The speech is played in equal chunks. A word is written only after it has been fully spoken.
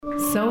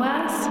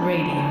SOAS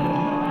Radio.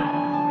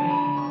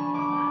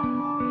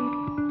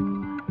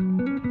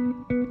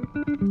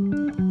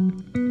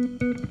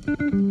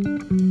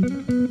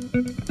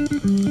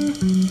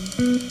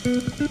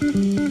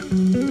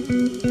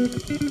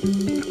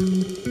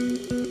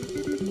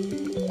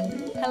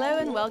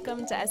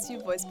 Welcome to SU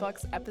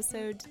Voicebox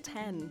episode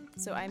 10.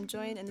 So I'm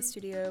joined in the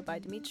studio by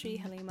Dimitri,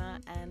 Halima,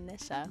 and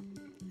Nisha.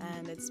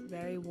 And it's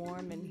very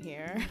warm in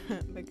here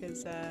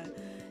because,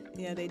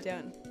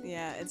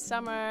 it's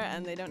summer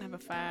and they don't have a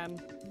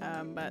fan,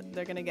 but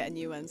they're going to get a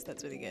new one, so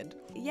that's really good.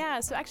 Yeah,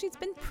 so actually it's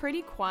been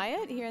pretty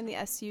quiet here in the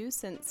SU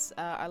since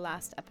our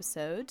last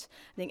episode.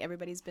 I think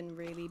everybody's been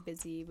really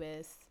busy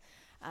with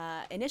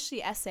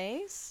initially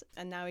essays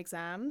and now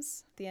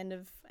exams. At the end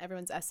of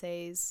everyone's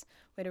essays,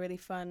 we had a really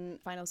fun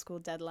final school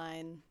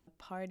deadline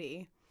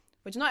party,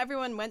 which not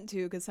everyone went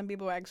to because some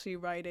people were actually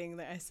writing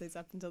their essays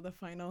up until the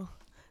final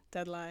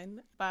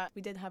deadline. But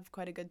we did have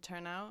quite a good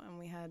turnout, and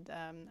we had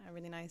a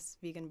really nice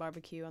vegan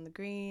barbecue on the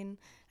green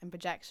and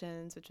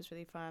projections, which was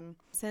really fun.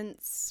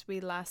 Since we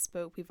last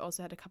spoke, we've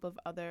also had a couple of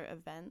other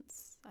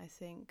events. I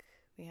think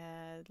we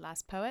had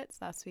Last Poets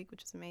last week,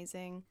 which was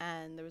amazing.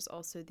 And there was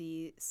also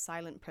the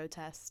silent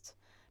protesting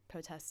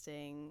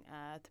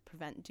to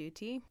prevent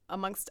duty,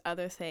 amongst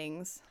other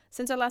things.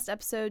 Since our last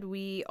episode,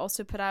 we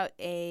also put out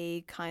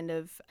a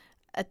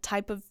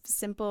type of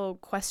simple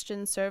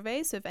question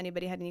survey. So if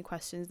anybody had any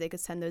questions, they could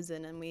send those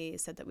in, and we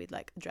said that we'd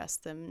address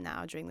them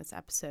now during this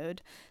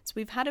episode. So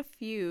we've had a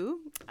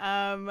few.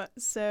 One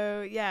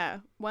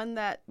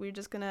that we're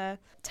just gonna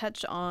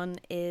touch on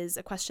is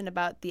a question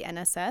about the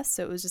NSS.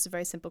 So it was just a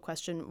very simple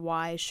question: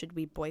 why should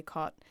we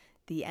boycott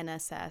the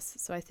NSS?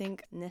 So I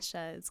think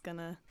Nisha is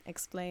gonna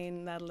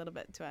explain that a little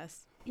bit to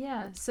us.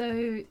 Yeah,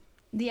 so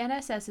the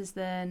NSS is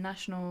the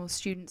National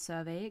Student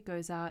Survey. It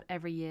goes out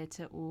every year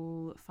to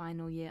all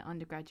final year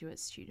undergraduate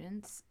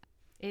students.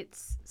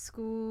 It's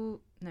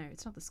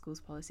not the school's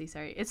policy,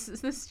 sorry. It's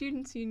the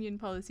Students' Union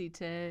policy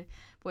to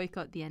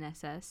boycott the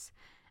NSS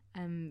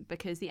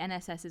because the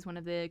NSS is one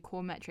of the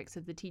core metrics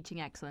of the Teaching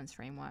Excellence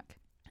Framework.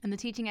 And the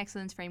Teaching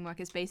Excellence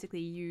Framework is basically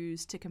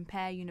used to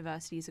compare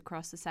universities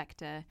across the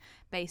sector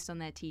based on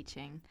their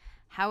teaching.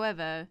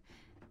 However,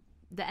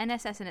 the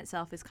NSS in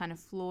itself is kind of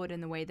flawed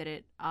in the way that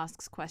it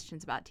asks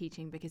questions about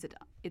teaching because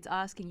it's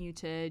asking you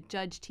to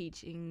judge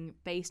teaching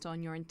based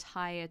on your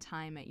entire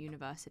time at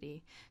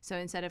university. So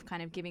instead of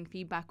kind of giving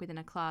feedback within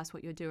a class,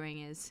 what you're doing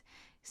is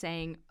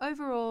saying,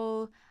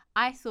 overall,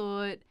 I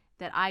thought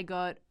that I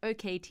got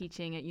okay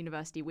teaching at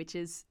university, which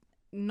is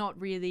not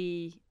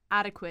really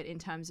adequate in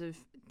terms of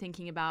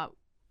thinking about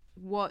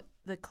what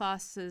the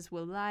classes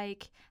were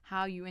like,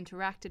 how you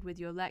interacted with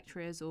your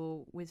lecturers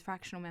or with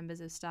fractional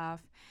members of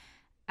staff,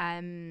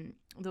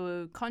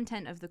 the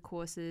content of the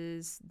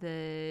courses,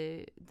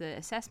 the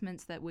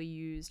assessments that were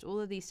used. All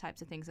of these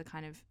types of things are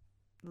kind of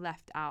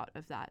left out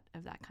of that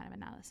kind of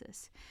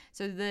analysis.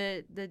 So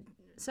the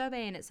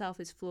survey in itself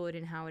is flawed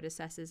in how it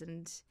assesses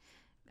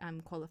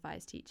and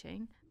qualifies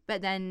teaching.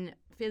 But then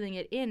filling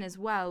it in as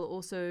well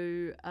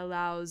also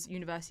allows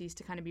universities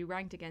to kind of be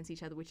ranked against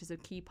each other, which is a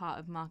key part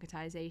of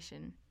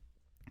marketization.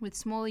 With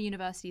smaller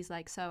universities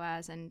like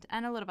SOAS and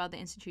a lot of other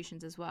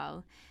institutions as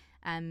well,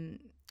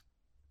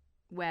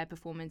 where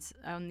performance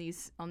on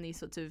these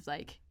sorts of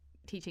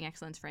teaching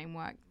excellence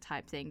framework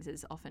type things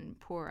is often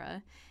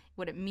poorer,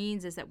 what it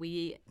means is that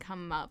we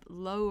come up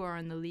lower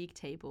on the league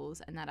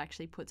tables, and that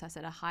actually puts us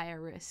at a higher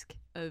risk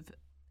of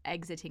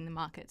exiting the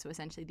market. So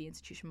essentially the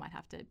institution might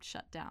have to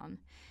shut down.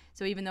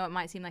 So even though it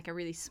might seem like a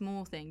really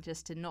small thing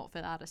just to not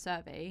fill out a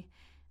survey,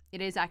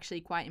 it is actually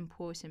quite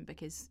important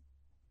because,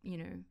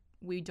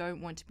 we don't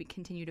want to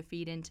continue to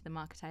feed into the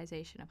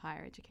marketization of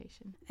higher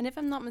education. And if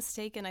I'm not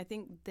mistaken, I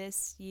think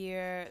this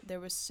year there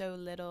was so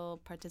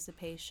little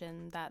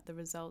participation that the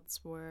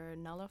results were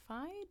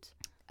nullified.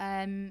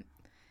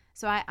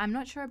 So I'm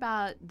not sure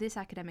about this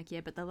academic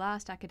year, but the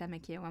last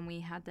academic year when we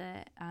had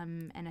the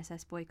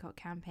NSS boycott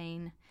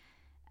campaign,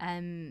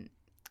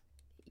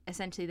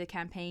 essentially the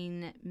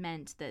campaign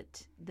meant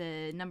that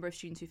the number of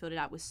students who filled it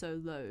out was so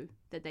low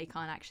that they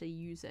can't actually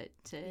use it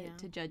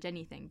to judge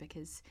anything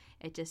because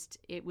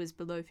it was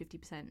below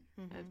 50%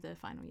 of the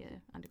final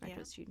year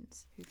undergraduate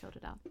students who filled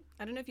it out.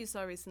 I don't know if you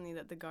saw recently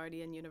that the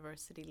Guardian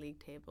University League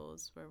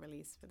tables were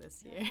released for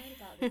this year. I heard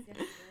about this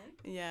yesterday.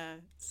 Yeah,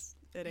 it's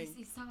fitting. You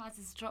see, SOAS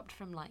has dropped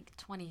from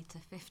 20 to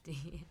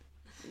 50.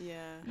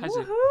 Yeah.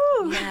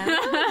 Woohoo!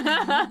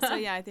 Yeah. So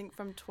I think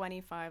from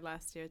 25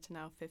 last year to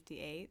now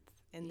 58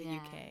 in the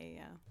UK.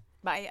 Yeah.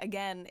 But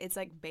again, it's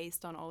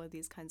based on all of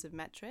these kinds of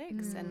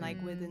metrics, and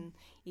within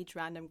each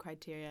random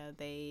criteria,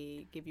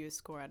 they give you a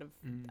score out of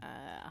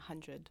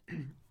 100.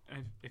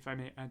 If I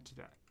may add to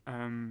that,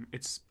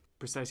 it's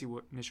precisely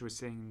what Nisha was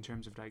saying in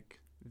terms of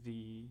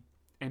the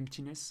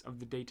emptiness of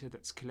the data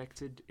that's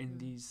collected in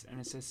this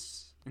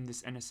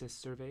NSS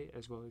survey,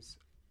 as well as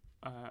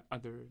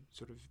other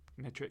sort of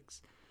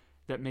metrics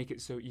that make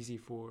it so easy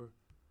for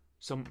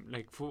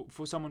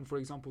for someone, for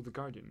example, the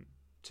Guardian,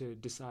 to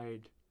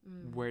decide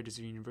where does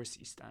a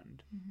university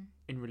stand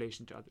in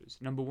relation to others.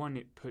 Number one,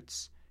 it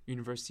puts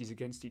universities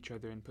against each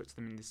other and puts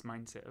them in this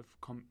mindset of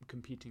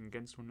competing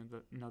against one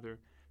another.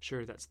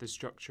 Sure, that's the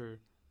structure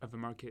of a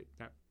market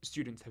that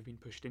students have been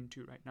pushed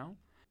into right now.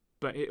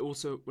 But it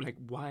also, like,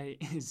 why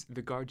is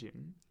The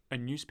Guardian, a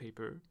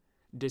newspaper,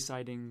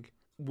 deciding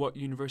what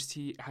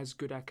university has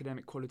good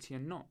academic quality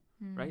and not,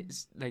 right?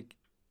 It's like,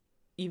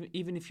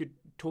 even if you're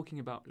talking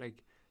about,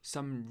 like,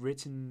 some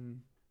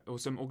written or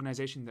some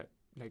organization that,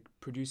 like,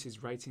 produces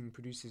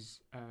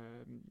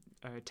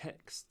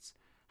texts,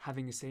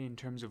 having a say in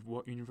terms of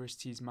what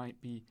universities might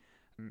be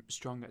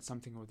strong at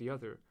something or the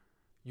other,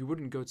 you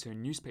wouldn't go to a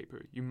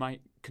newspaper. You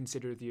might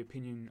consider the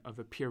opinion of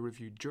a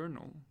peer-reviewed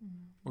journal,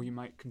 or you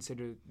might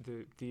consider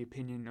the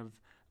opinion of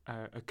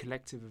a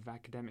collective of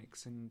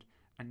academics and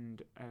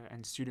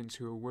students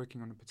who are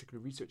working on a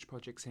particular research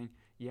project, saying,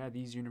 yeah,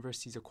 these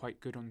universities are quite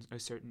good on a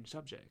certain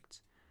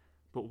subject.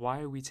 But why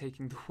are we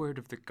taking the word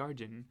of The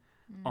Guardian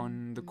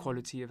on the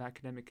quality of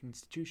academic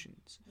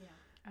institutions? Yeah,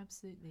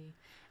 absolutely.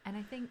 And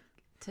I think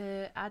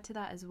to add to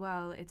that as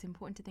well, it's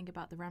important to think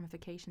about the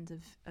ramifications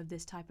of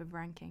this type of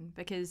ranking,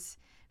 because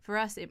for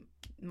us it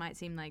might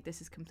seem like this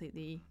is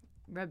completely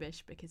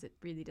rubbish because it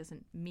really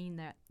doesn't mean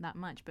that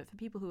much. But for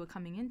people who are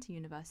coming into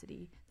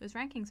university, those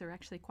rankings are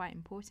actually quite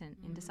important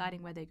in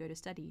deciding where they go to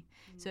study.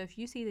 So if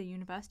you see the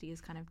university has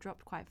kind of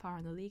dropped quite far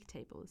on the league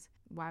tables,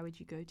 why would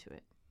you go to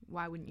it?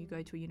 Why wouldn't you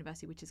go to a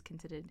university which is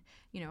considered,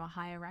 a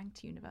higher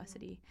ranked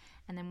university?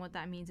 And then what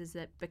that means is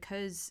that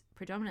because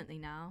predominantly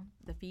now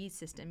the fees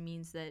system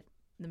means that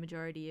the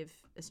majority of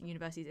a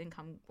university's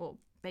income, or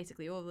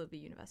basically all of the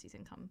university's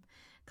income,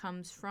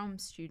 comes from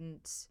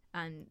students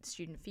and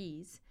student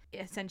fees.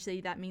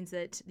 Essentially, that means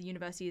that the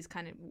universities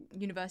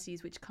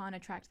which can't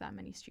attract that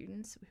many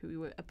students,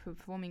 who are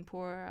performing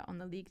poorer on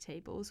the league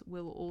tables,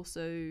 will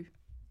also,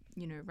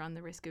 run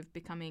the risk of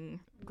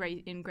becoming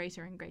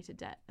greater and greater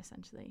debt,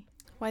 essentially.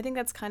 Well, I think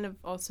that's kind of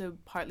also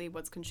partly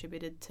what's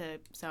contributed to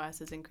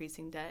SOAS's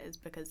increasing debt, is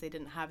because they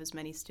didn't have as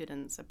many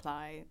students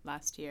apply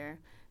last year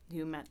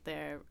who met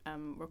their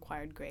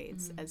required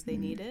grades as they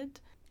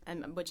needed,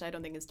 and which I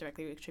don't think is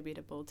directly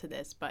attributable to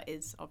this, but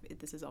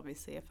this is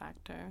obviously a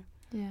factor.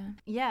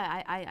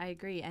 I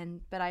agree,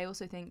 but I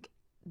also think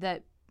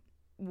that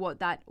what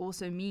that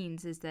also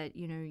means is that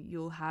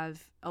you'll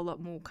have a lot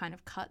more kind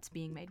of cuts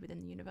being made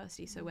within the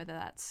university. So whether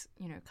that's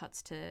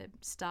cuts to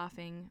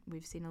staffing,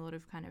 we've seen a lot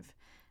of kind of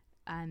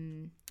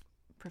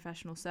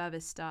professional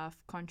service staff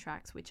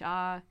contracts, which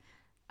are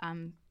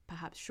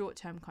perhaps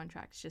short-term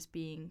contracts, just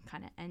being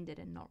kind of ended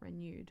and not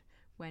renewed,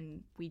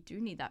 when we do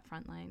need that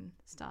frontline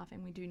staff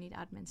and we do need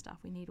admin staff.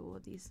 We need all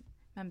of these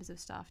members of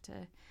staff to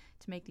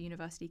make the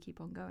university keep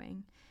on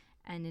going.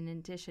 And in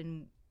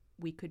addition,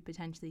 we could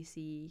potentially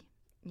see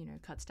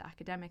cuts to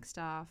academic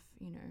staff,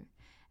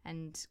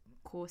 and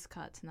course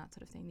cuts and that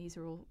sort of thing. These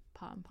are all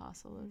part and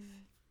parcel of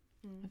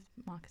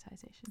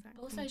marketization. Exactly.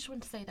 But also, I just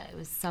want to say that it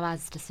was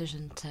SOAS's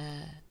decision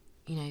to,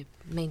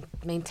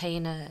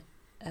 maintain a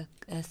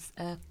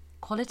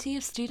quality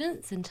of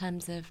students in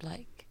terms of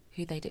like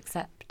who they'd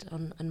accept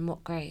on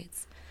what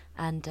grades,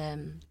 and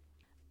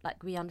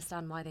we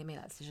understand why they made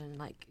that decision.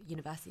 Like,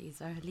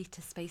 universities are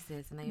elitist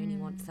spaces and they only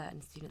want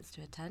certain students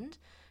to attend,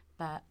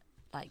 but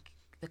like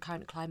the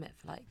current climate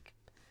for like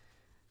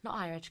not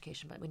higher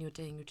education, but when you're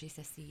doing your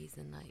GCSEs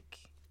and like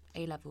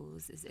A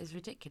levels is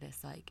ridiculous.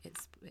 Like it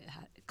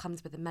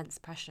comes with immense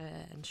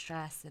pressure and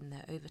stress, and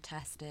they're over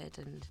tested,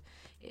 and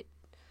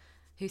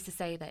who's to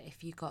say that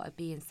if you got a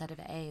B instead of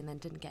an A and then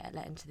didn't get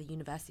let into the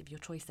university of your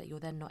choice, that you're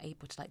then not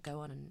able to like go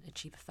on and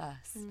achieve a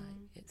first?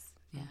 Like it's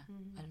I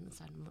don't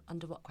understand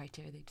under what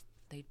criteria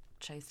they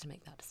chose to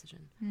make that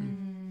decision.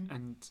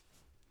 And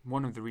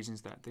one of the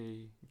reasons that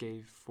they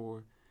gave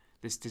for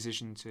this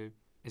decision to,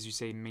 as you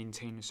say,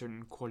 maintain a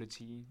certain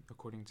quality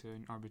according to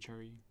an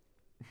arbitrary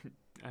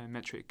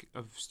metric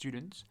of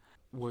students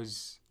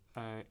was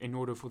in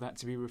order for that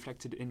to be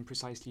reflected in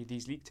precisely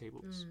these league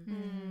tables.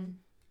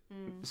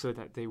 So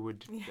that they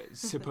would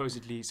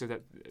supposedly, so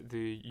that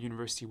the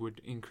university would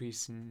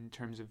increase in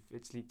terms of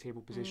its league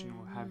table position,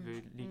 or have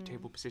a league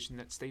table position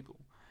that's stable,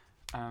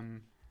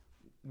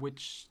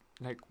 which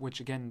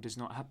again does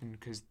not happen,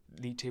 because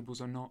league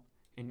tables are not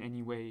in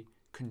any way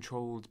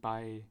controlled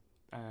by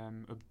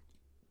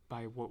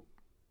what,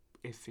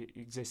 if it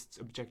exists,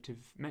 objective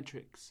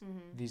metrics.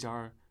 These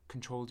are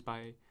controlled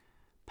by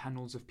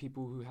panels of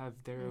people who have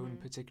their own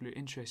particular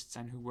interests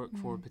and who work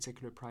for a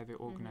particular private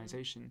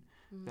organization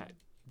that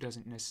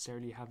doesn't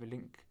necessarily have a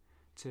link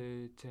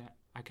to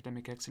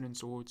academic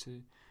excellence or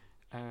to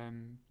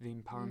the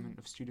empowerment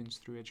of students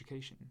through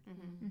education.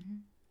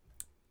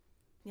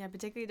 Yeah,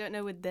 particularly don't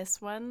know with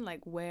this one, like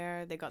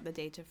where they got the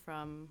data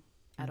from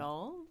at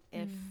all,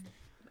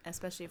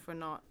 especially if we're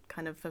not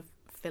kind of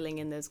filling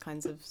in those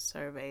kinds of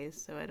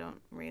surveys. So I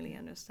don't really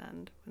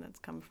understand where that's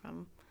come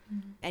from.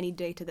 Any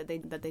data that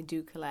they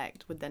do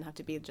collect would then have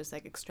to be just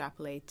like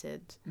extrapolated,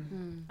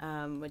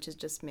 which is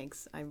just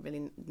makes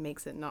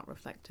it not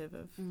reflective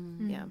of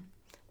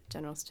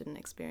general student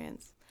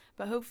experience.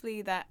 But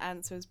hopefully that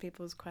answers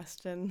people's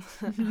question.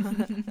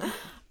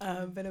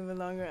 A bit of a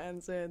longer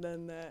answer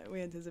than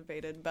we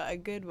anticipated, but a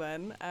good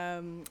one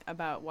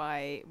about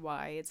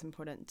why it's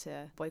important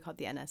to boycott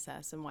the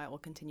NSS and why it will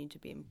continue to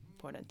be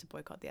important to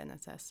boycott the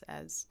NSS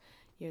as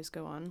years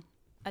go on.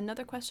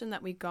 Another question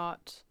that we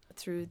got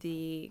through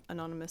the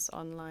anonymous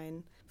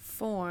online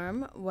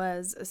form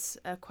was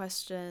a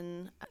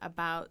question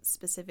about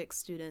specific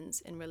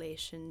students in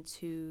relation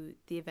to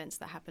the events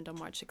that happened on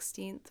March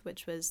 16th,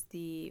 which was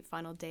the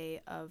final day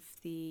of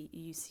the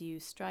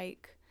UCU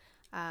strike,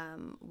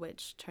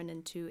 which turned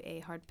into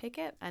a hard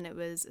picket. And it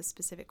was a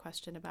specific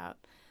question about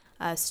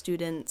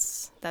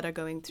students that are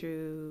going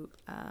through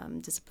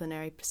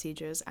disciplinary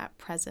procedures at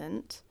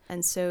present.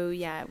 And so,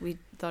 yeah, we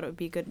thought it would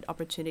be a good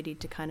opportunity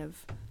to kind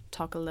of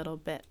talk a little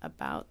bit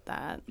about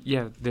that.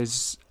 Yeah,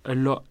 there's a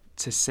lot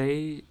to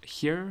say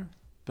here,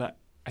 but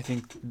I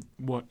think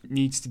what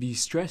needs to be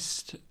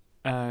stressed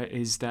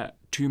is that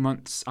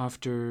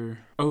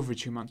over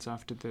 2 months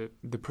after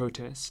the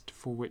protest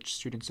for which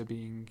students are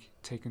being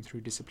taken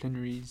through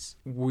disciplinaries,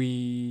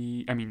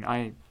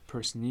 I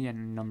personally and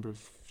a number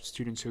of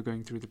students who are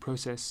going through the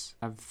process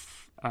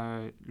have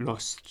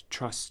lost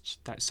trust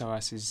that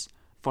SOAS is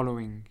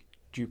following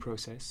due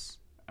process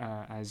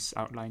as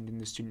outlined in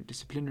the student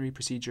disciplinary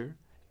procedure.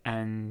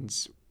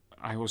 And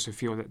I also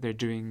feel that they're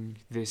doing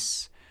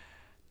this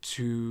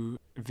to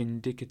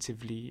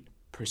vindicatively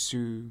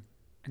pursue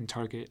and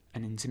target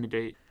and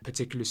intimidate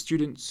particular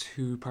students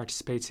who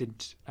participated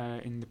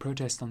in the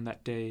protest on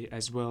that day,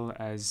 as well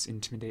as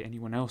intimidate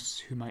anyone else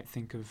who might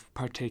think of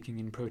partaking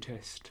in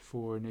protest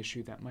for an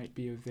issue that might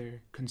be of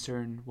their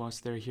concern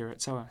whilst they're here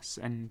at SOAS,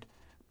 and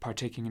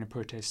partaking in a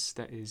protest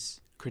that is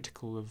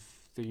critical of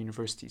the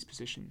university's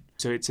position.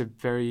 So it's a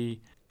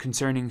very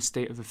concerning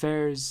state of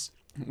affairs.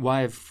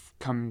 Why I've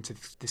come to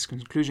this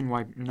conclusion,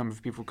 why a number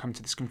of people come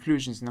to this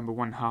conclusion is, number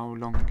one, how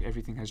long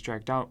everything has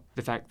dragged out.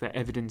 The fact that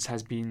evidence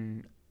has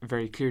been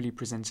very clearly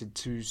presented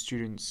to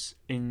students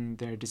in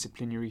their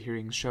disciplinary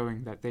hearings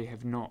showing that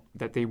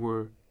they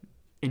were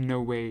in no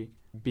way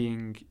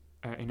being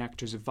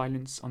enactors of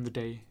violence on the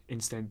day.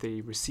 Instead, they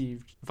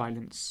received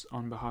violence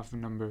on behalf of a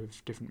number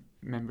of different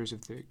members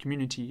of the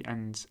community,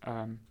 and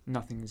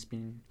nothing has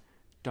been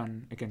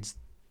done against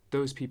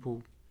those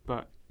people,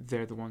 but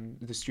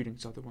the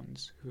students are the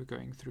ones who are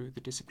going through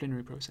the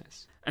disciplinary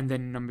process. And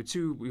then number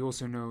two, we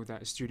also know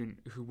that a student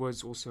who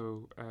was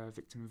also a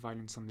victim of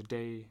violence on the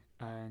day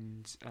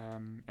and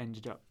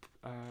ended up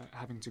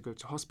having to go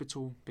to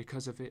hospital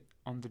because of it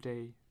on the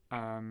day,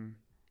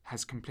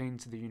 has complained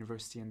to the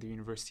university, and the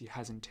university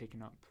hasn't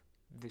taken up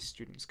this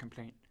student's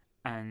complaint.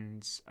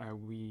 And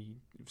we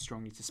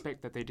strongly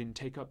suspect that they didn't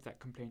take up that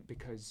complaint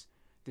because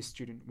this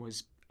student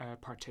was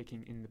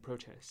partaking in the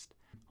protest.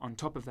 On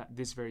top of that,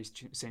 this very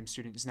same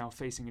student is now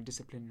facing a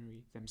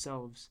disciplinary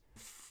themselves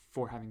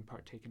for having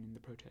partaken in the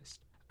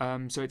protest.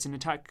 So it's an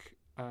attack,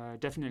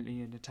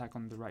 definitely an attack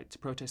on the right to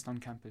protest on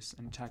campus,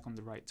 an attack on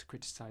the right to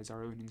criticize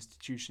our own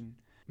institution,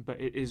 but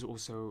it is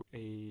also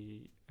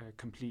a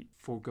complete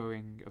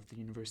foregoing of the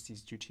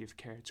university's duty of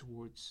care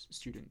towards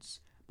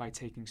students by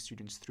taking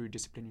students through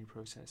disciplinary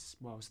process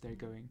whilst they're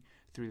going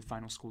through the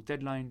final school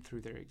deadline,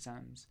 through their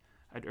exams.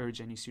 I'd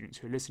urge any students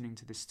who are listening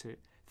to this to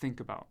think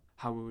about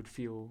how it would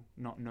feel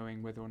not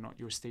knowing whether or not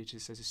your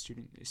status as a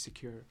student is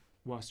secure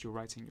whilst you're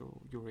writing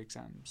your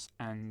exams,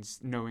 and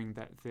knowing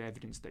that the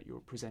evidence that you're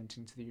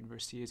presenting to the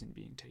university isn't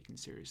being taken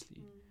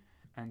seriously.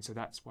 And so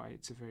that's why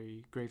it's a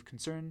very grave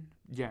concern.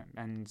 Yeah,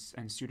 and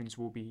students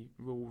will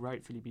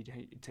rightfully be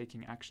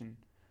taking action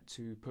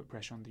to put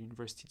pressure on the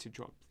university to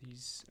drop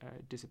these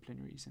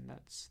disciplinaries, and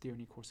that's the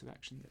only course of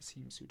action that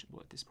seems suitable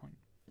at this point.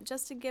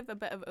 Just to give a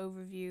bit of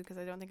overview, because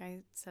I don't think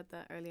I said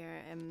that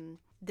earlier,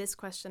 this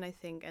question, I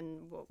think,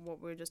 and what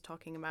we were just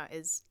talking about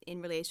is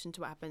in relation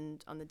to what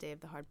happened on the day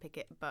of the hard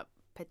picket, but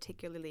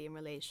particularly in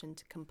relation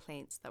to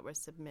complaints that were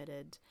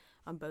submitted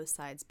on both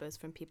sides, both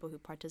from people who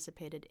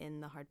participated in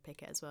the hard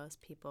picket as well as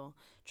people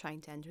trying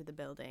to enter the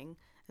building.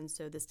 And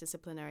so this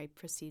disciplinary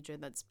procedure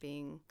that's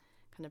being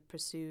kind of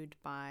pursued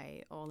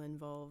by all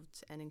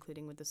involved, and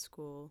including with the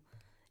school,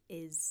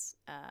 is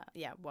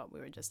what we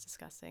were just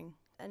discussing.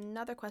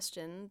 Another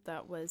question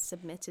that was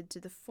submitted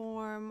to the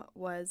form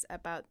was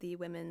about the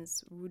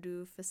women's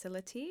Wudu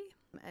facility,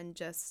 and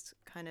just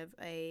kind of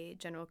a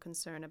general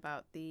concern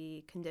about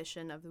the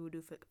condition of the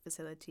Wudu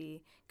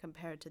facility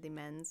compared to the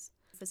men's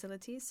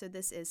facility. So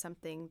this is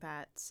something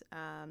that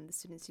the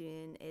Students'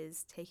 Union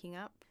is taking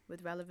up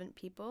with relevant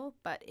people.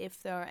 But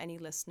if there are any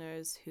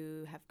listeners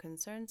who have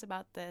concerns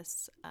about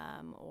this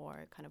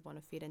or kind of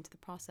want to feed into the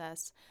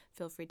process,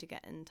 feel free to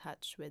get in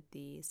touch with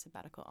the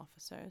sabbatical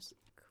officers.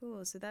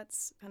 Cool. So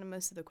that's kind of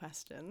most of the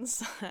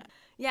questions.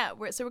 Yeah,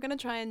 we're going to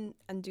try and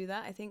do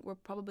that. I think we're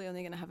probably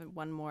only going to have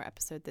one more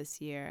episode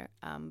this year,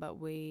 but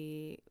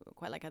we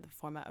quite like the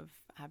format of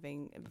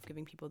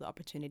giving people the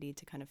opportunity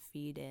to kind of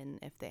feed in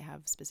if they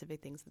have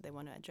specific things that they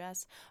want to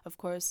address. Of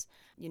course,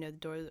 the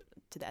door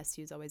to the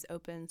SU is always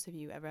open. So if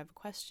you ever have a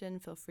question,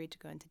 feel free to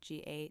go into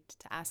G8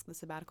 to ask the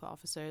sabbatical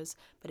officers.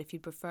 But if you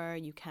prefer,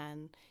 you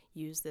can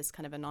use this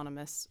kind of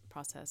anonymous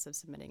process of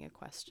submitting a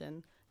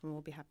question, and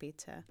we'll be happy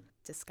to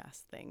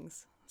discuss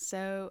things.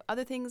 So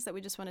other things that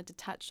we just wanted to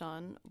touch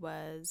on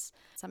was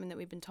something that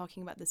we've been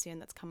talking about this year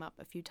and that's come up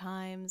a few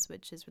times,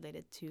 which is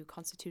related to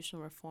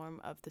constitutional reform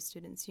of the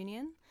Students'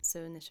 Union. So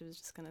Nisha was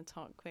just going to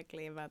talk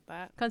quickly about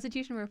that.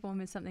 Constitutional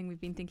reform is something we've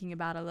been thinking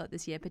about a lot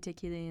this year,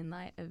 particularly in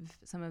light of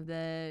some of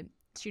the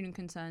student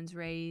concerns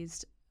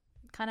raised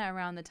kind of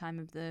around the time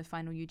of the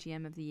final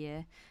UGM of the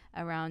year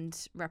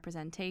around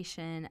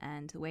representation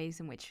and the ways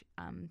in which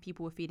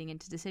people were feeding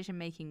into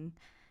decision-making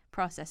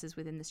processes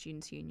within the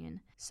Students'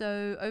 Union.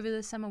 So over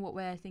the summer, what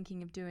we're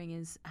thinking of doing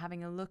is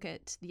having a look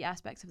at the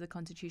aspects of the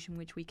Constitution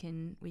which we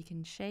can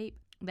shape.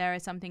 There are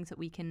some things that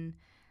we can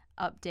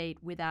update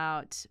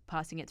without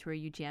passing it through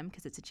a UGM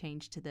because it's a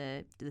change to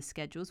the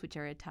schedules which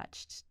are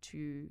attached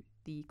to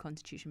the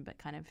Constitution but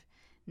kind of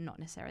not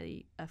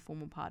necessarily a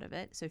formal part of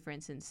it. So for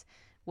instance,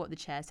 what the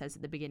chair says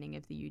at the beginning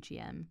of the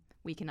UGM,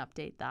 we can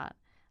update that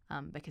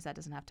because that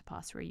doesn't have to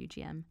pass through a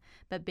UGM.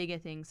 But bigger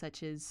things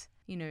such as,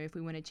 if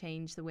we want to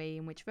change the way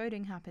in which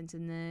voting happens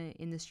in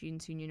the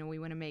Students' Union, or we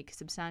want to make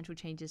substantial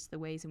changes to the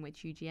ways in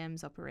which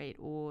UGMs operate,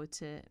 or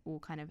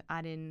kind of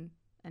add in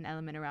an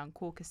element around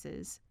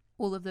caucuses,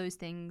 all of those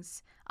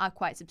things are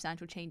quite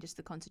substantial changes to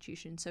the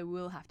Constitution. So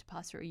we'll have to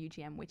pass through a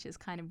UGM, which is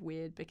kind of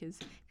weird because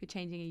if you're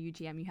changing a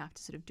UGM, you have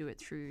to sort of do it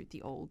through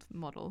the old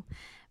model.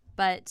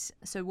 But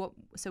so what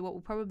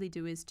we'll probably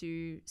do is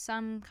do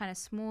some kind of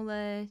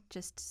smaller,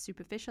 just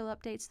superficial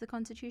updates to the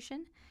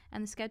Constitution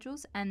and the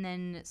schedules, and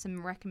then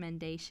some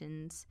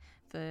recommendations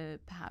for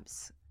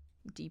perhaps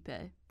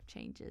deeper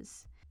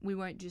changes. We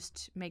won't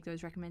just make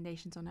those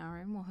recommendations on our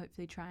own. We'll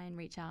hopefully try and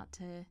reach out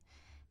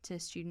to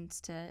students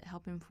to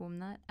help inform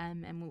that,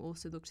 and we'll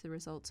also look to the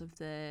results of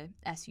the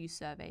SU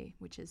survey,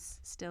 which is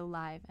still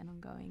live and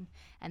ongoing.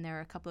 And there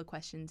are a couple of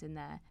questions in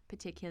there,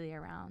 particularly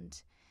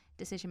around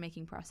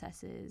decision-making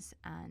processes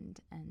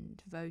and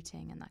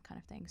voting and that kind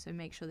of thing. So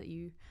make sure that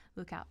you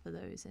look out for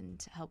those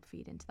and help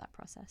feed into that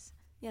process.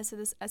 Yeah, so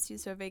this SU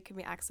survey can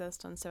be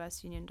accessed on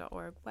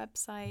sosunion.org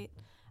website.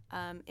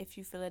 If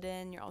you fill it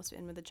in, you're also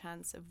in with a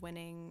chance of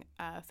winning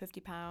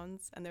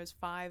 £50, and there's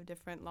 5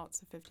 different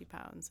lots of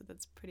 £50, so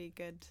that's pretty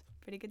good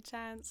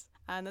chance.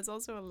 And there's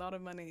also a lot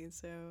of money,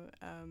 so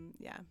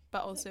yeah.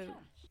 But also,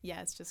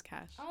 yeah, it's just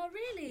cash. Oh,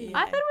 really? Yeah.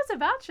 I thought it was a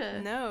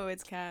voucher. No,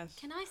 it's cash.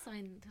 Can I fill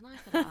it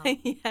out?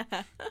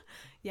 Yeah.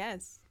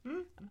 Yes.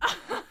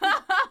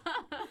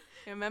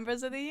 You're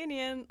members of the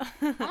union. Oh,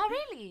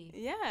 really?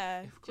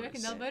 Yeah. Do you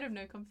reckon they'll vote of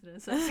no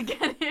confidence us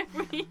again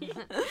if we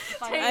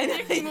I take know,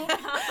 50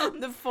 more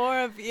the 4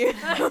 of you. Is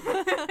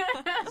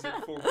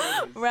it 4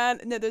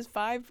 prizes? No, there's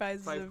 5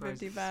 prizes 5 of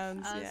prizes.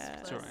 £50. Us Yeah.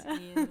 It's plus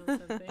alright. Ian or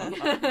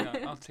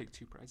something. I'll take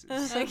 2 prizes.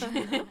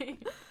 Okay.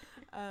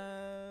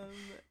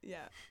 Yeah.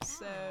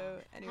 So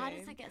anyway. How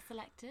does it get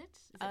selected?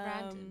 Is it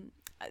random?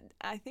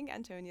 I think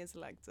Antonia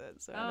selects it,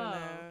 so I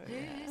Oh. don't know.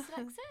 Who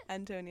selects it?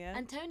 Antonia.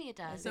 Antonia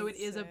does. So it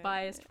is a so.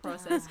 biased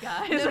process,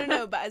 guys.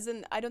 No, but as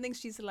in, I don't think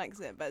she selects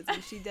it, but as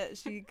in she does.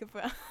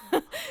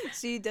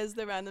 She does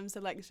the random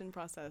selection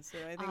process. So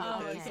I think Oh,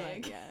 that there's okay.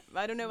 like, yeah. But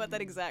I don't know what that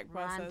exact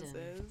process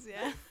Random. is.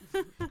 Yeah.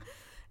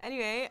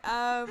 Anyway,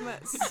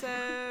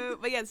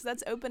 so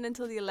that's open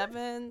until the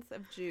 11th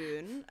of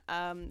June.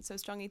 So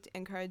strongly to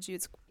encourage you.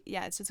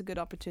 It's just a good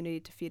opportunity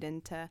to feed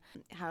into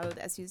how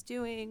the SU is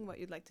doing, what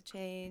you'd like to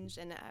change,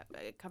 and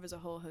it covers a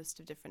whole host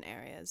of different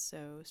areas.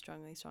 So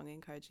strongly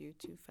encourage you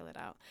to fill it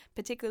out,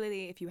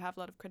 particularly if you have a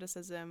lot of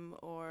criticism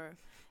or,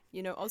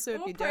 also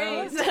if Or you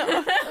praise.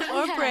 don't,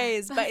 or Yeah,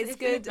 praise. But it's positive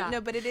good. feedback.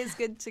 No, but it is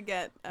good to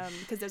get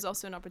because there's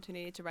also an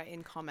opportunity to write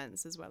in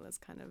comments as well as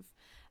kind of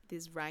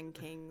these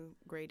ranking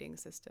grading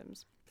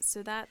systems.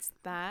 So that's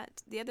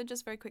that. The other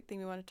just very quick thing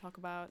we want to talk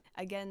about,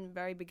 again,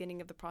 very beginning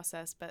of the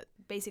process, but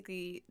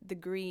basically the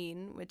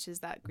green, which is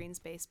that green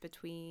space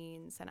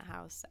between Senate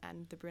House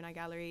and the Brunei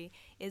Gallery,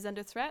 is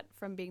under threat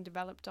from being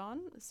developed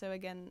on. So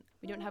again,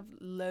 we don't have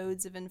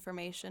loads of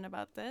information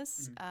about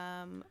this,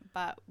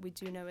 but we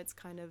do know it's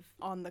kind of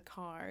on the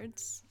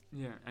cards.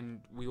 Yeah,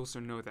 and we also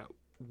know that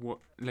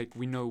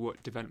we know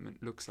what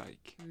development looks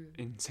like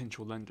in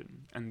central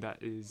London, and that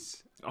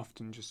is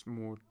often just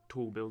more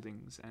tall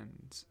buildings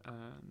and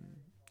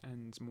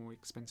more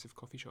expensive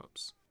coffee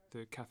shops.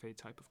 The cafe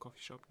type of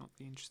coffee shop, not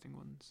the interesting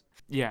ones.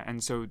 Yeah,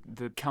 and so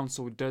the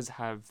council does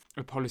have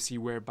a policy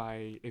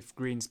whereby if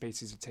green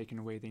spaces are taken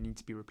away, they need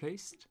to be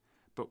replaced.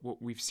 But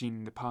what we've seen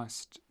in the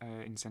past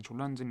in central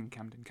London, in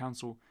Camden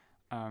Council,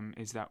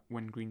 is that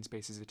when green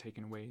spaces are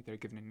taken away, they're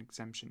given an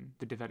exemption.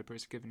 The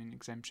developers are given an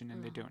exemption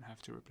and they don't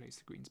have to replace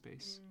the green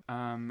space.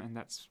 And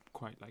that's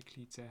quite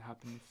likely to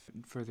happen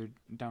further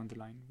down the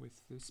line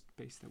with the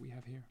space that we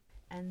have here.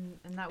 And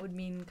that would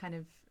mean kind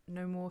of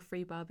no more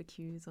free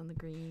barbecues on the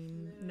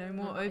green, no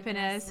more open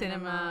air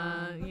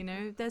cinema. You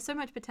know, there's so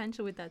much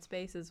potential with that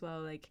space as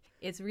well. Like,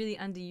 it's really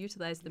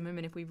underutilized at the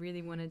moment. If we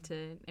really wanted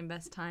to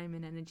invest time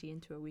and energy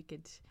into it, we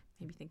could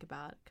maybe think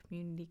about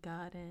community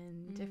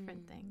garden,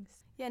 different things.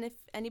 Yeah, and if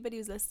anybody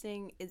who's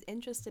listening is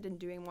interested in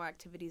doing more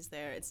activities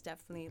there, it's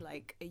definitely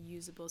like a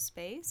usable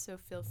space. So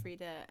feel free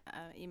to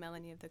email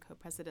any of the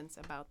co-presidents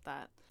about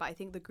that. But I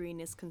think the green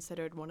is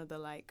considered one of the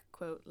like,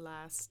 quote,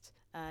 last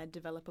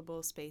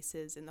developable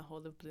spaces in the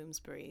whole of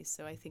Bloomsbury.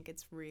 So I think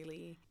it's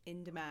really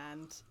in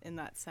demand in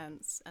that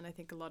sense. And I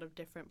think a lot of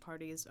different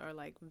parties are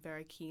like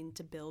very keen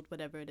to build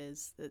whatever it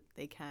is that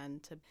they can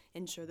to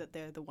ensure that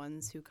they're the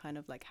ones who kind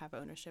of like have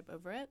ownership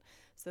over it.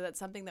 So that's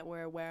something that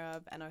we're aware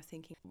of and are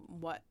thinking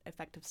what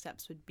effective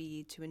steps would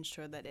be to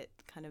ensure that it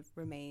kind of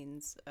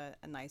remains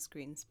a nice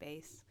green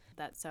space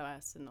that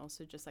SOAS and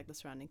also just like the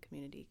surrounding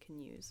community can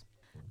use.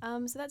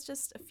 So that's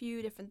just a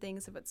few different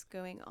things of what's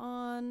going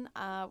on.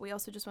 We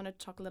also just want to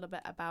talk a little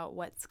bit about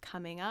what's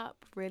coming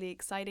up. Really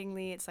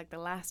excitingly, it's like the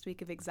last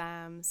week of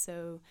exams.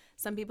 So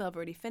some people have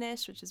already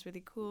finished, which is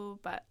really cool.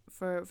 But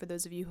for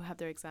those of you who have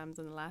their exams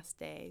on the last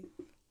day,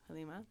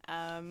 Halima,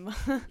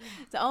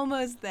 it's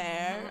almost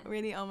there,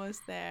 really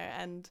almost there.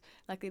 And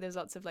luckily there's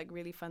lots of like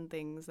really fun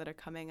things that are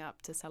coming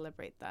up to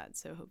celebrate that.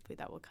 So hopefully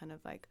that will kind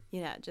of like,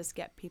 just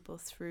get people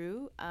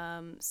through.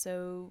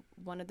 So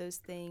one of those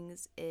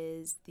things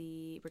is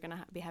we're going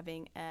to be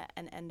having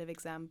an end of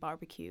exam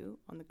barbecue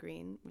on the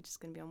green, which is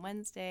going to be on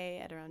Wednesday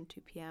at around 2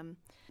 p.m.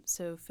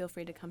 So feel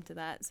free to come to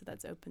that. So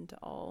that's open to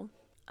all.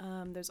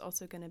 There's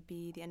also going to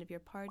be the end of year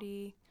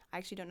party. I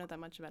actually don't know that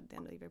much about the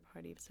end of year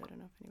party, so I don't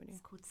know if anybody... It's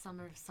called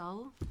Summer of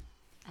Soul.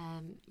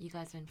 You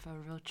guys are in for a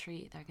real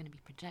treat. There are going to be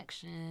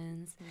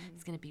projections.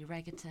 It's going to be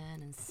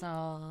reggaeton and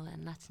soul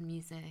and Latin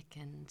music,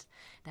 and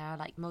there are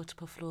like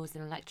multiple floors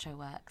in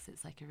Electroworks.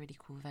 It's like a really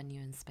cool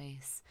venue and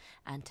space,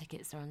 and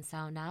tickets are on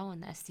sale now on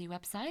the SU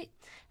website,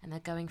 and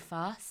they're going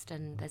fast.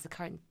 And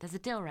there's a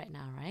deal right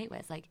now, right, where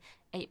it's like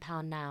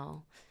 £8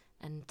 now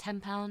and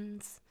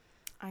 £10.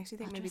 I actually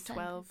think maybe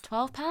 12.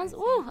 £12?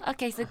 Ooh,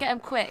 okay, so get them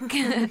quick,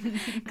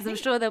 because I'm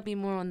sure there'll be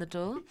more on the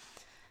door.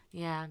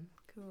 Yeah.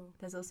 Cool.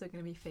 There's also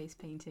going to be face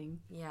painting.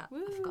 Yeah,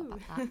 Woo. I forgot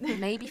about that.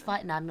 Maybe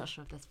fight. No, I'm not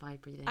sure if there's fire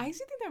breathing. I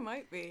actually think there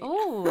might be.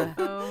 Oh.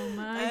 Oh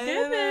my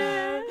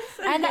goodness.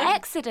 And the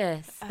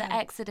Exodus. The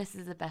Exodus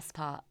is the best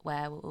part,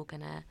 where we're all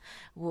going to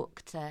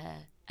walk to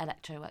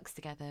Electroworks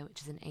together,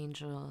 which is an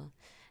angel,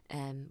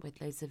 with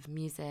loads of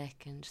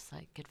music and just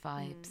like good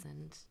vibes.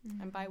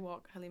 And by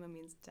walk, Halima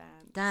means dance.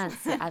 Dance,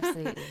 yeah,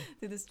 absolutely.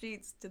 To the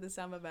streets, to the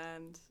samba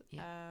band.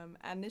 Yeah.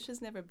 And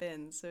Nisha's never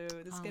been, so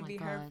this is Oh going to my be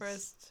her gosh.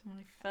 first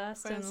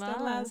And and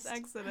last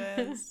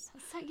Exodus.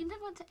 So you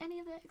never went to any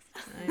of the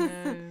Exodus? I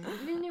know.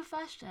 Even in your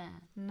first year?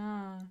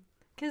 No.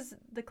 Because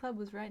the club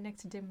was right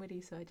next to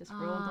Dinwiddie, so I just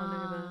rolled on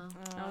over.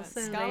 I was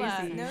so Scala.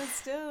 lazy. No,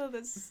 still gotta go.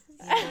 This is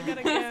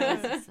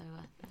so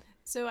worth it.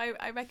 So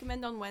I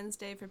recommend on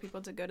Wednesday for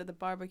people to go to the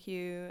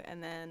barbecue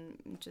and then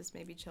just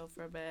maybe chill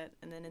for a bit.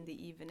 And then in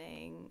the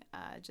evening,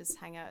 just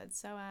hang out at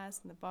SOAS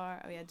in the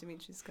bar. Oh yeah,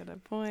 Dimitri's got a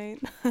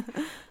point.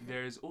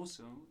 There is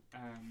also,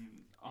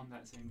 on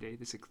that same day,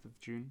 the 6th of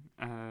June,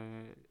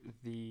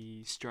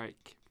 the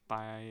strike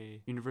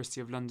by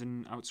University of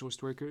London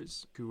outsourced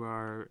workers, who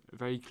are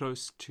very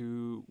close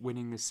to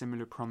winning a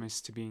similar promise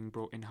to being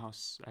brought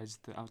in-house as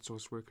the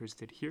outsourced workers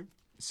did here.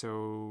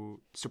 So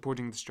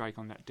supporting the strike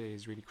on that day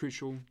is really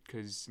crucial,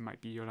 because it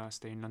might be your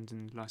last day in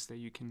London, the last day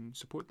you can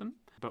support them,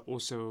 but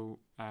also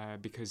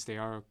because they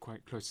are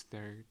quite close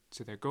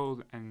to their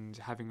goal, and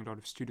having a lot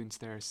of students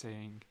there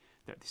saying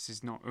that this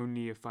is not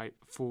only a fight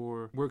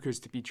for workers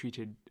to be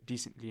treated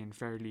decently and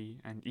fairly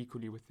and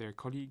equally with their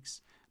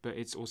colleagues, but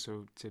it's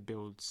also to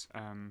build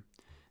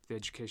the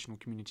educational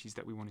communities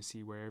that we want to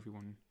see, where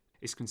everyone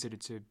is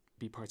considered to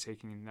be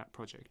partaking in that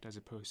project, as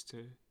opposed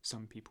to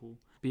some people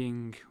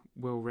being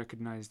well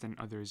recognized and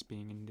others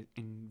being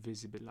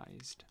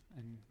invisibilized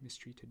and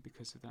mistreated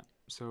because of that.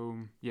 So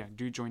yeah,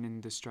 do join in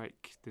the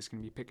strike. There's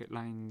going to be picket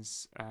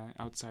lines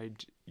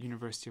outside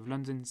University of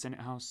London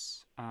Senate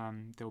House.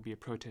 There'll be a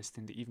protest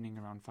in the evening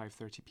around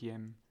 5:30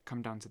 p.m.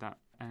 Come down to that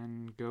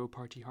and go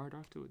party hard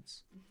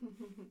afterwards.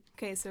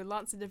 Okay, so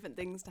lots of different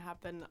things to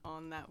happen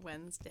on that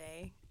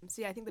Wednesday.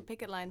 So yeah, I think the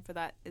picket line for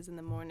that is in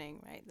the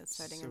morning, right? That's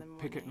starting in the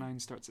morning. Picket line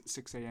starts at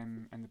 6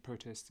 a.m. and the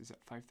protest is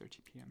at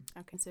 5:30 p.m.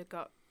 Okay, so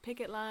got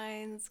picket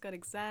lines, got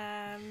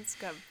exams,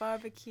 got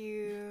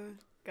barbecue,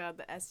 got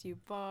the SU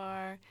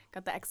bar,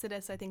 got the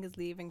Exodus, I think, is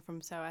leaving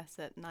from SOAS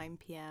at 9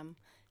 p.m.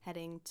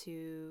 heading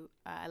to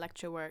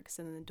Electroworks,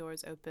 and then the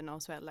doors open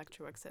also at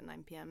Electroworks at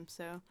 9 p.m.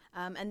 So,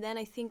 and then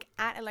I think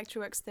at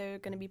Electroworks there are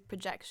going to be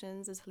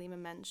projections, as Halima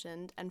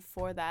mentioned, and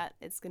for that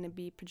it's going to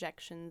be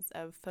projections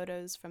of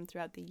photos from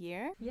throughout the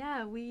year.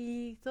 Yeah,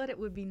 we thought it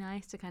would be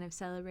nice to kind of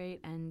celebrate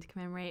and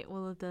commemorate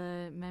all of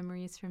the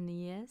memories from the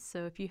year.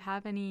 So if you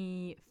have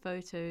any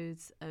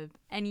photos of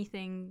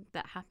anything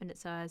that happened at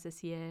SOAS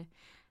this year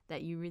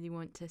that you really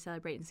want to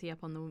celebrate and see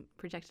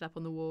projected up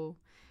on the wall,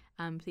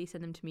 please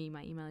send them to me.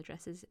 My email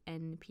address is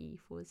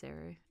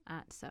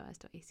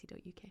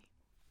np40@soas.ac.uk.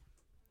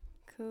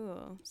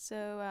 Cool.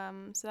 So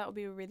that will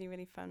be a really,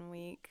 really fun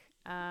week.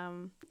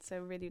 So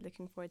really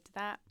looking forward to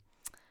that.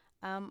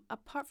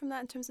 Apart from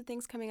that, in terms of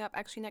things coming up,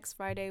 actually next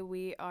Friday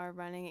we are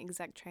running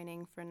exec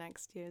training for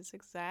next year's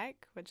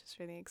exec, which is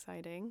really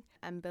exciting,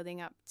 and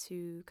building up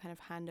to kind of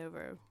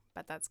handover,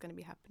 but that's going to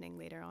be happening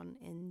later on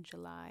in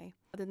July.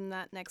 Other than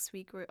that, next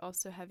week we're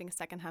also having a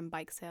secondhand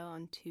bike sale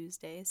on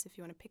Tuesday, so if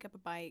you want to pick up a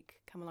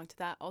bike, come along to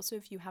that. Also,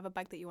 if you have a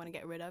bike that you want to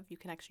get rid of, you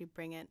can actually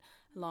bring it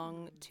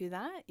along to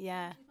that.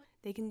 Yeah.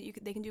 They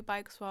can do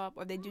bike swap,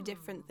 or they do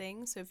different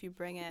things. So if you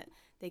bring it,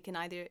 they can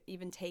either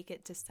even take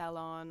it to sell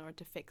on or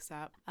to fix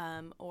up.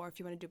 Or if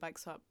you want to do bike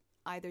swap,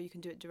 either you can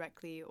do it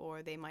directly,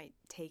 or they might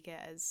take it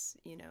as,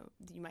 you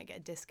might get a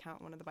discount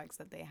on one of the bikes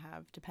that they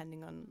have,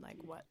 depending on like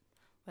what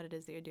it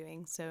is that you're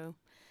doing. So,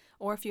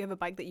 or if you have a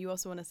bike that you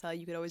also want to sell,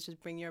 you could always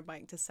just bring your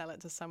bike to sell it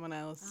to someone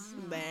else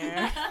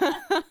there.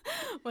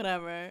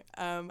 Whatever.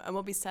 And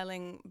we'll be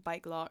selling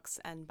bike locks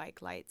and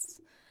bike lights.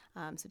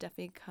 So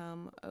definitely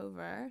come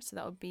over. So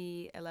that will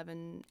be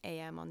 11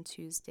 a.m. on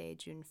Tuesday,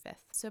 June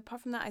 5th. So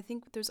apart from that, I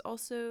think there's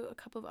also a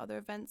couple of other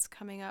events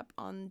coming up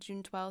on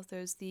June 12th.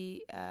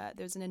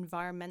 There's an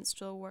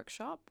environmental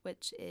workshop,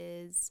 which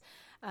is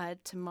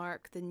to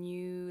mark the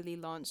newly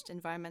launched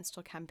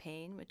environmental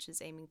campaign, which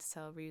is aiming to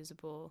sell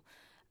reusable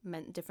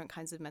different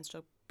kinds of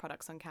menstrual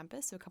products on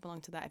campus. So come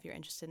along to that if you're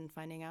interested in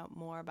finding out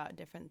more about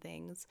different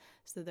things.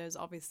 So there's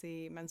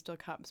obviously menstrual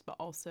cups, but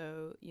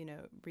also,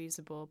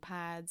 reusable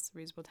pads,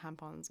 reusable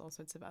tampons, all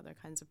sorts of other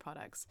kinds of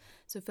products.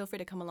 So feel free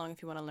to come along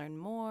if you want to learn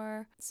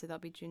more. So that'll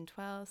be June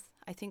 12th.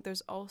 I think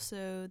there's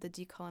also the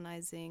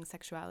Decolonizing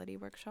Sexuality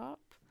workshop.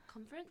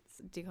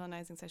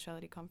 Decolonizing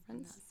Sexuality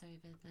Conference. And that's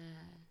over the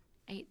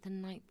 8th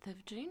and 9th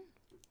of June.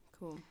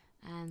 Cool.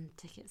 And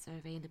tickets are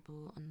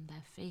available on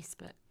their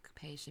Facebook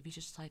page. If you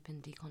just type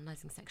in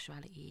Decolonizing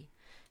Sexuality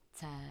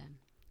to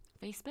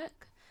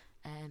Facebook,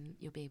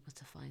 you'll be able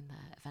to find the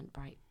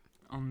Eventbrite.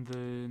 On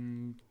the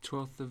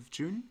 12th of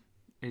June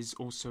is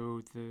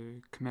also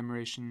the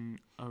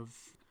commemoration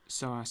of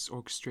SOAS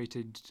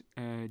orchestrated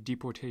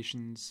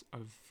deportations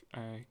of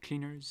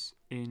cleaners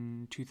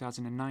in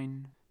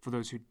 2009. For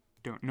those who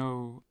don't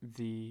know,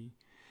 the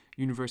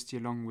university,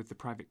 along with the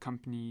private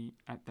company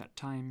at that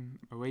time,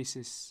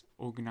 Oasis,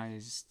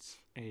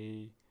 organised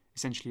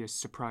essentially a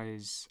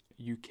surprise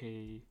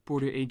UK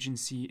border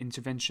agency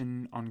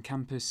intervention on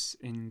campus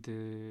in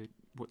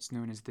what's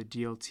known as the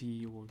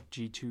DLT or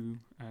G2,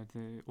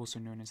 also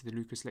known as the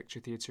Lucas Lecture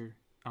Theatre,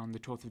 on the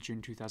 12th of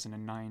June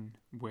 2009,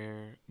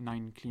 where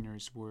 9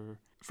 cleaners were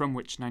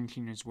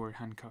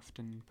handcuffed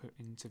and put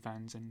into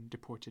vans and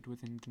deported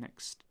within the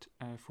next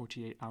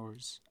 48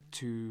 hours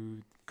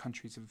to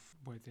countries of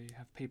where they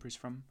have papers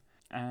from.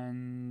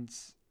 And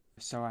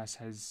SOAS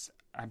has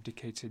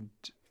abdicated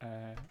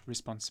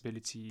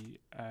responsibility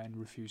and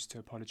refused to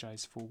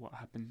apologise for what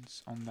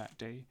happened on that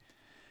day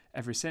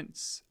ever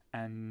since.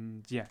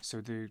 And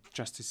so the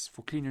Justice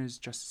for Cleaners,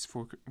 Justice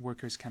for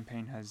Workers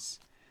campaign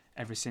has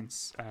ever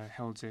since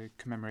held a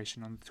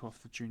commemoration on the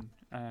 12th of June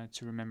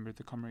to remember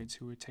the comrades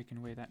who were taken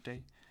away that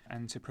day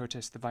and to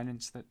protest the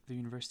violence that the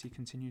university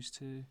continues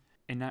to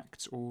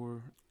enact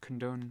or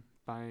condone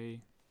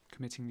by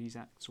committing these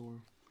acts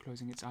or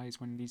closing its eyes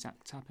when these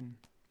acts happen.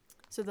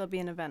 So there'll be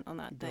an event on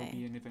that day? There'll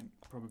be an event,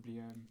 probably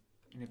an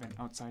event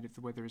outside if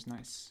the weather is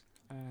nice.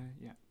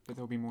 But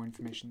there'll be more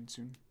information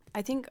soon.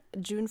 I think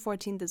June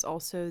 14th is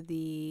also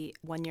the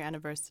 1-year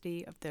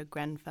anniversary of the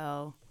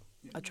Grenfell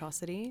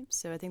atrocity.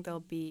 So I think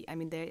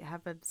they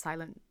have a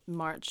silent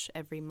march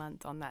every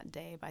month on that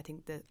day, but I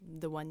think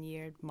the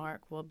 1-year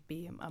mark will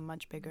be a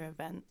much bigger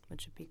event,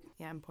 which would be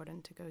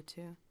important to go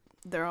to.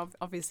 There are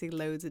obviously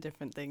loads of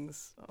different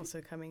things also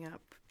coming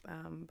up,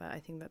 but I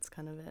think that's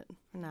kind of it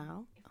for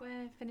now. If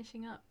we're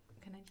finishing up,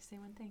 can I just say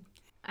one thing?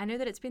 I know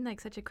that it's been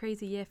such a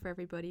crazy year for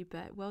everybody,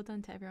 but well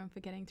done to everyone for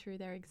getting through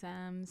their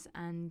exams.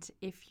 And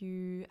if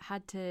you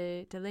had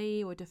to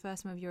delay or defer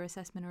some of your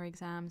assessment or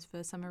exams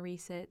for summer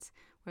resits,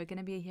 we're going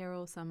to be here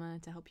all summer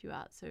to help you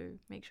out. So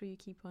make sure you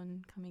keep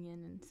on coming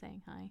in and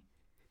saying hi.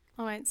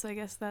 All right, so I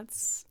guess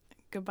that's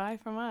goodbye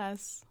from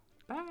us.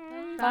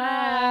 Bye.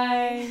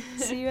 Bye.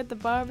 See you at the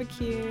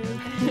barbecue.